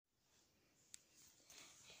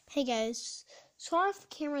Hey guys, sorry if the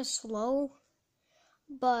camera's slow,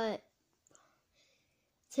 but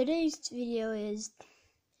today's video is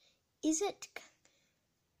it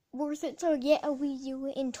worth it to get a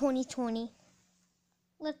wiiU in 2020?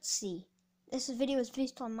 Let's see. This video is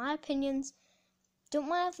based on my opinions. Don't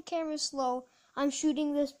mind if the camera's slow. I'm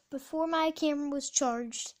shooting this before my camera was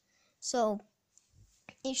charged, so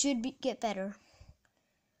it should get better.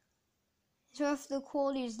 So if the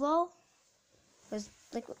quality is low, because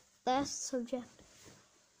like last subject.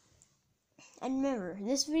 And remember,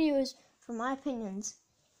 this video is for my opinions.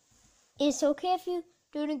 It's okay if you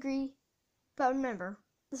don't agree, but remember,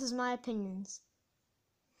 this is my opinions.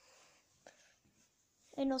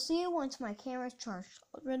 And I'll see you once my camera's charged.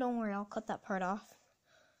 Don't worry, I'll cut that part off.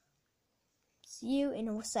 See you in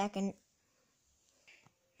a second.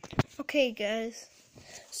 Okay guys,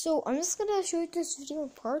 so I'm just gonna shoot this video in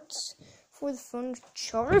parts for the phone to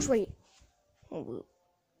charge. Wait. Oh,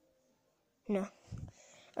 no.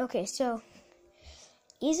 Okay, so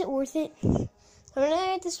is it worth it? I'm gonna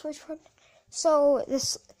add the Switch part. So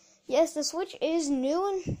yes, the Switch is new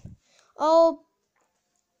and all.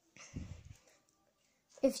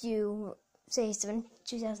 If you say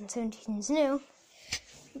 2017 is new,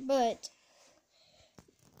 but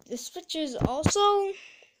the Switch is also,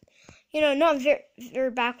 not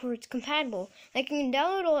very backwards compatible. Like you can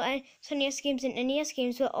download all SNES games and NES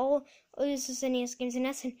games, but all this is NES games and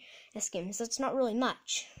SNES games. So it's not really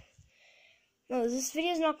much. No, this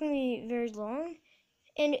video is not going to be very long,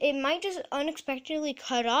 and it might just unexpectedly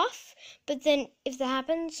cut off. But then, if that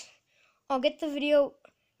happens, I'll get the video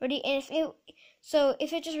ready. And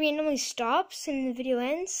if it just randomly stops and the video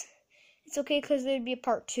ends, it's okay because there'd be a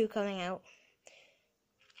part 2 coming out.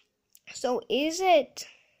 So is it?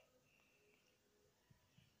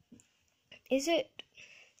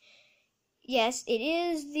 Yes, it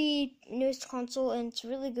is the newest console, and it's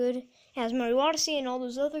really good. It has Mario Odyssey and all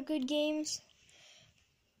those other good games.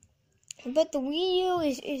 But the wiiU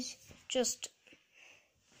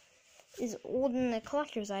is old and a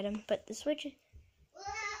collector's item. But the Switch,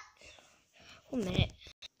 1 minute.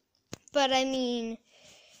 But I mean,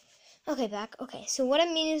 okay, back. Okay, so what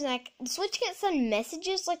I mean is, like, the Switch can send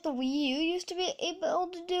messages like the wiiU used to be able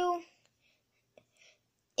to do.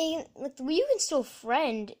 And like the wiiU can still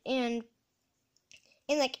friend, and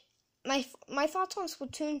like my thoughts on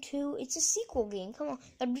Splatoon 2, it's a sequel game. Come on,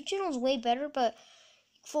 the original is way better, but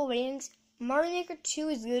full ratings. Mario Maker 2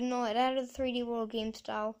 is good and all. It added the 3D world game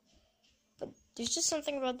style, but there's just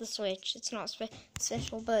something about the Switch. It's not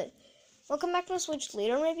special, but we'll come back to the Switch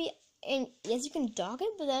later, maybe. And yes, you can dock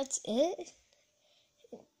it, but that's it.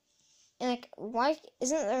 And like, why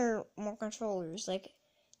isn't there more controllers? Like,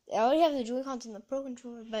 I already have the Joy-Cons and the Pro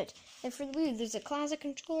controller, but like for the Wii, there's a Classic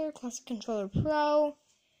Controller Pro.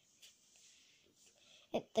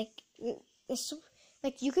 And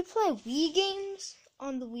like you could play Wii games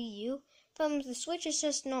on the wiiU, but the Switch is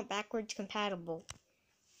just not backwards compatible.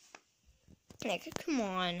 Like, come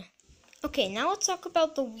on. Okay, now let's talk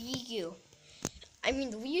about the wiiU. I mean,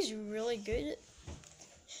 the Wii is really good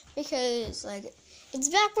because like it's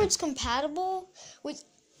backwards compatible with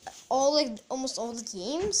almost all the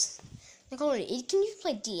games. Like already, it can even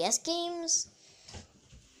play DS games.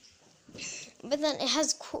 But then it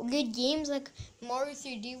has good games like Mario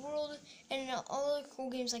 3D World and all other cool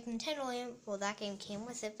games like Nintendo Land. Well, that game came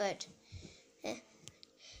with it, but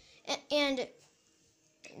and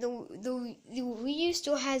the wiiU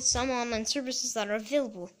still has some online services that are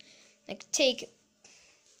available.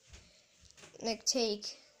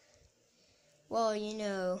 Well,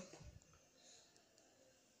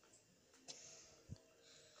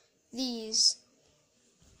 these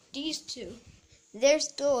two, they're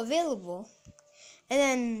still available. And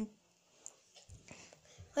then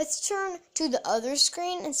let's turn to the other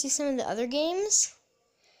screen and see some of the other games.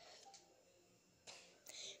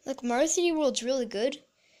 Like Mario 3D World's really good,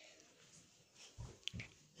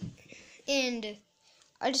 and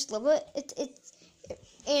I just love it.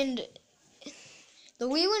 And the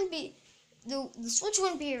Wii wouldn't be the Switch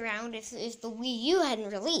wouldn't be around if the wiiU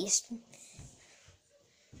hadn't released.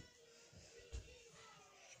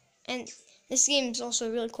 And this game is also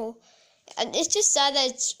really cool. And it's just sad that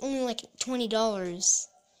it's only like $20.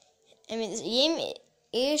 I mean, this game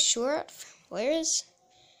is short for players,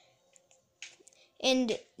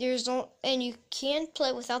 and you can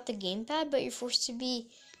play without the gamepad, but you're forced to be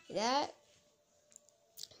that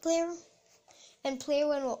player. And player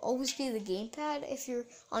 1 will always be the gamepad if you're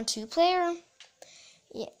on 2-player.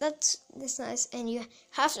 Yeah, that's nice. And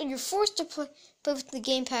you're forced to play with the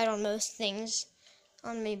gamepad on most things,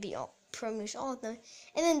 on maybe pretty much all of them.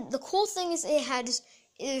 And then the cool thing is it had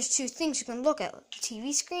there's two things you can look at: the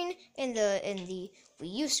TV screen and the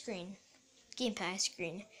wiiU screen, gamepad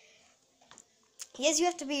screen. Yes, you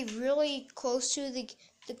have to be really close to the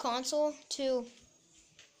console to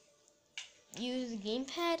use the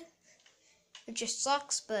gamepad. It just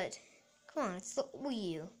sucks, but come on, it's the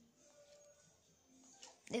wiiU.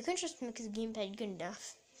 They couldn't just make the gamepad good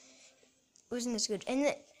enough. It wasn't as good.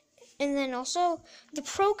 And then also the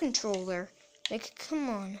Pro controller. Like, come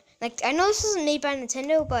on. Like, I know this isn't made by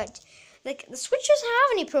Nintendo, but like the Switch doesn't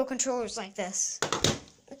have any Pro controllers like this.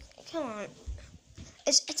 Like, come on.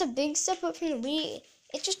 It's a big step up from the Wii.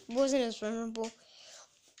 It just wasn't as memorable.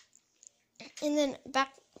 And then back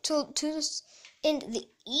to this, and the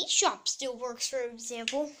eShop still works, for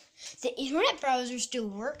example. The internet browser still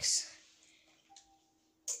works.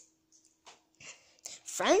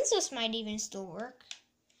 Friends List might even still work.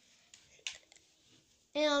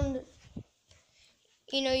 And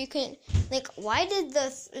you know, you can, like, why did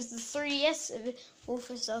the 3DS go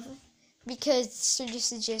for stuff? Because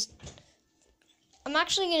it's just I'm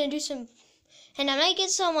actually gonna do some, and I might get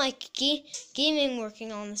some like gaming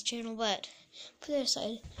working on this channel, but put that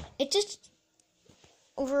aside. It just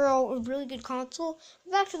overall a really good console.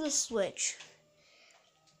 Back to the Switch.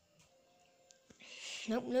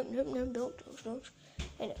 Nope, don't.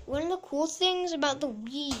 And one of the cool things about the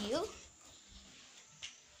wiiU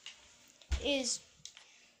is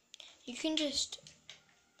you can just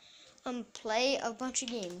play a bunch of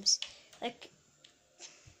games. Like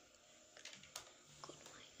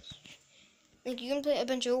you can play a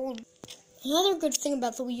bunch of old. Another good thing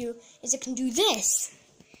about the wiiU is it can do this.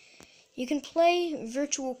 You can play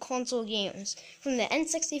virtual console games from the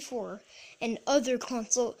N64 and other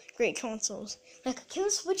great consoles. Like, can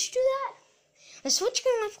the Switch do that? The Switch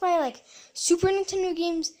can only play like Super Nintendo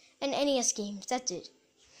games and NES games. That's it.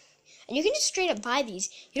 And you can just straight up buy these.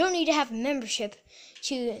 You don't need to have a membership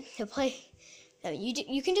to play them.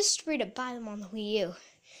 You can just straight up buy them on the wiiU.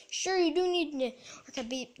 Sure, you do need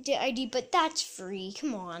the ID, but that's free.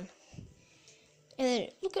 Come on. And then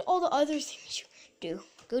look at all the other things you do.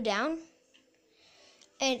 Go down.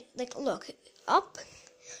 And like, look up.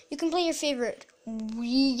 You can play your favorite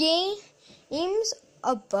Wii games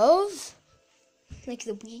above, like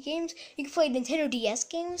the Wii games. You can play Nintendo DS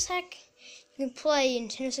games. Heck, you can play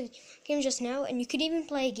Nintendo 60 games just now, and you could even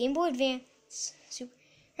play Game Boy Advance, Super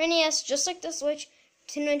NES, just like the Switch,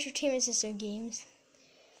 Nintendo Entertainment System games.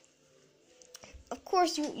 Of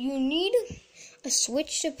course, you need a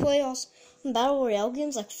Switch to play also Battle Royale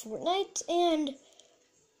games like Fortnite and,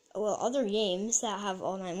 well, other games that have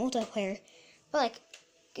online multiplayer. But, like,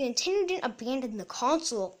 Nintendo didn't abandon the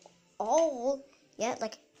console all yet.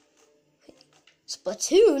 Like,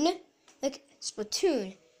 Splatoon. Like,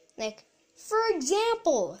 for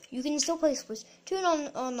example, you can still play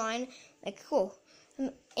Splatoon online. Like, cool.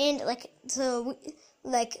 And, like, so,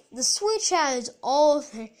 like, the Switch has all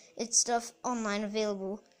of its stuff online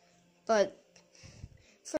available. But